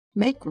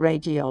Make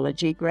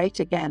radiology great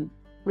again.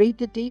 Read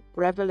the deep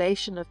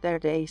revelation of their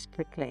days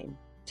proclaim,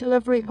 till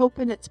every hope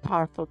in its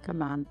powerful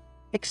command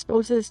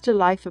exposes to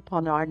life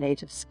upon our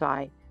native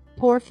sky.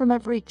 Pour from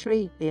every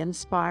tree the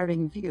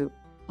inspiring view,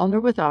 honour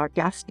with our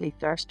ghastly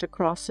thirst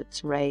across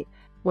its ray,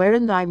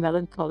 wherein thy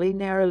melancholy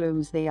ne'er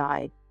illumes the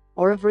eye,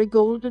 or every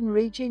golden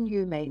region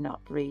you may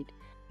not read.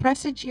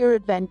 Presage your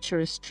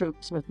adventurous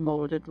troops with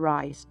moulded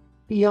rise,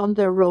 beyond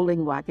their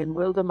rolling wagon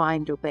will the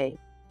mind obey.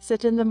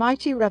 Sit in the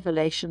mighty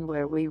revelation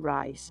where we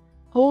rise.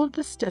 Hold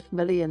the stiff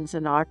millions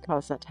in our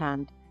cause at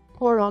hand.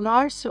 Pour on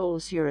our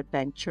souls your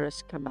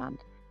adventurous command.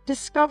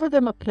 Discover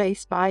them a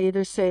place by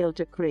either sail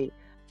decree.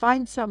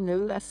 Find some new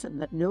lesson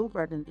that no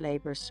burdened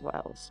labour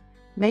swells.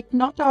 Make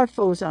not our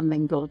foes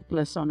unmingled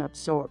bliss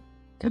unabsorbed,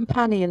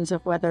 companions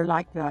of weather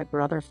like thy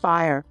brother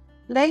fire.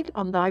 Late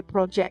on thy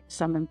project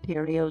some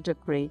imperial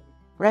decree.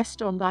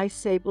 Rest on thy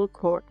sable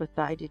court with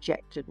thy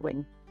dejected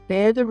wing.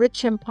 Bear the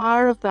rich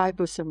empire of thy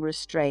bosom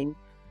restrain,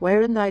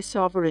 wherein thy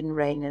sovereign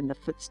reign in the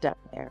footstep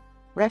there.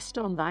 Rest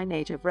on thy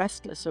native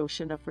restless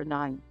ocean of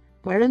renown,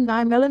 wherein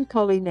thy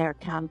melancholy ne'er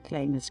can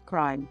claim his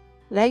crime.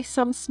 Lay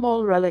some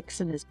small relics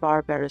in his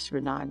barbarous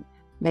renown,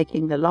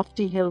 making the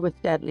lofty hill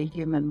with deadly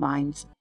human minds